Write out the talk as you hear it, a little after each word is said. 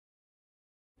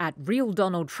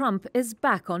@RealDonaldTrump is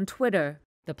back on Twitter.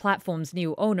 The platform's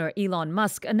new owner, Elon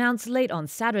Musk, announced late on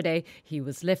Saturday he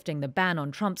was lifting the ban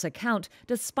on Trump's account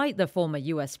despite the former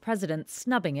U.S. president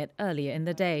snubbing it earlier in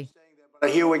the day. I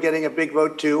hear we're getting a big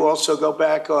vote to also go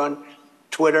back on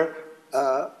Twitter.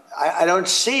 I don't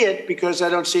see it because I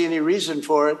don't see any reason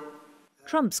for it.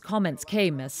 Trump's comments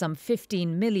came as some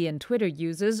 15 million Twitter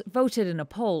users voted in a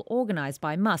poll organized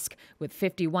by Musk, with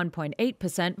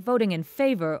 51.8% voting in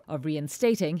favor of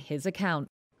reinstating his account.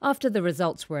 After the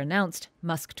results were announced,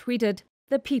 Musk tweeted,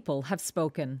 "The people have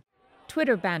spoken."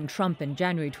 Twitter banned Trump in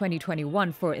January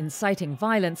 2021 for inciting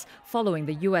violence following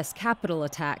the U.S. Capitol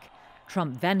attack.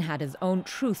 Trump then had his own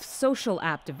Truth Social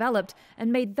app developed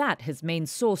and made that his main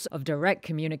source of direct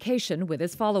communication with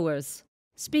his followers.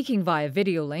 Speaking via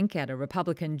video link at a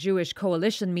Republican Jewish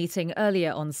coalition meeting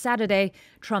earlier on Saturday,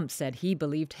 Trump said he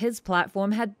believed his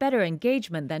platform had better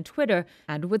engagement than Twitter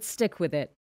and would stick with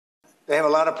it. They have a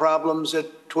lot of problems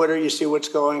at Twitter. You see what's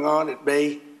going on. It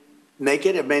may make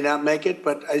it, it may not make it,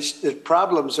 but the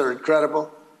problems are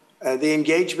incredible. The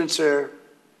engagements are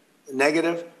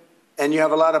negative, and you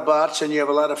have a lot of bots and you have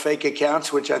a lot of fake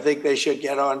accounts, which I think they should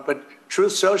get on. But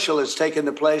Truth Social has taken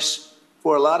the place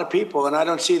for a lot of people, and I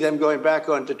don't see them going back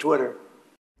onto Twitter.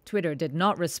 Twitter did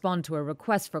not respond to a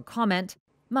request for comment.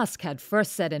 Musk had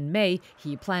first said in May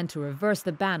he planned to reverse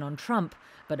the ban on Trump,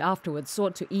 but afterwards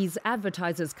sought to ease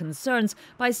advertisers' concerns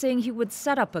by saying he would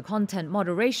set up a content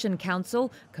moderation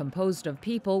council composed of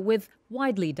people with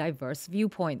widely diverse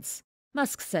viewpoints.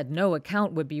 Musk said no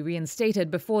account would be reinstated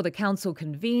before the council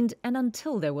convened and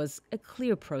until there was a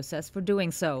clear process for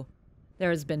doing so. There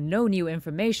has been no new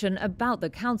information about the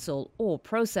council or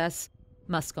process.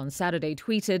 Musk on Saturday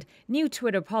tweeted, "New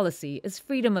Twitter policy is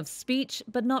freedom of speech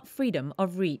but not freedom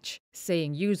of reach,"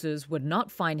 saying users would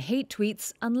not find hate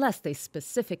tweets unless they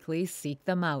specifically seek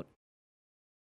them out.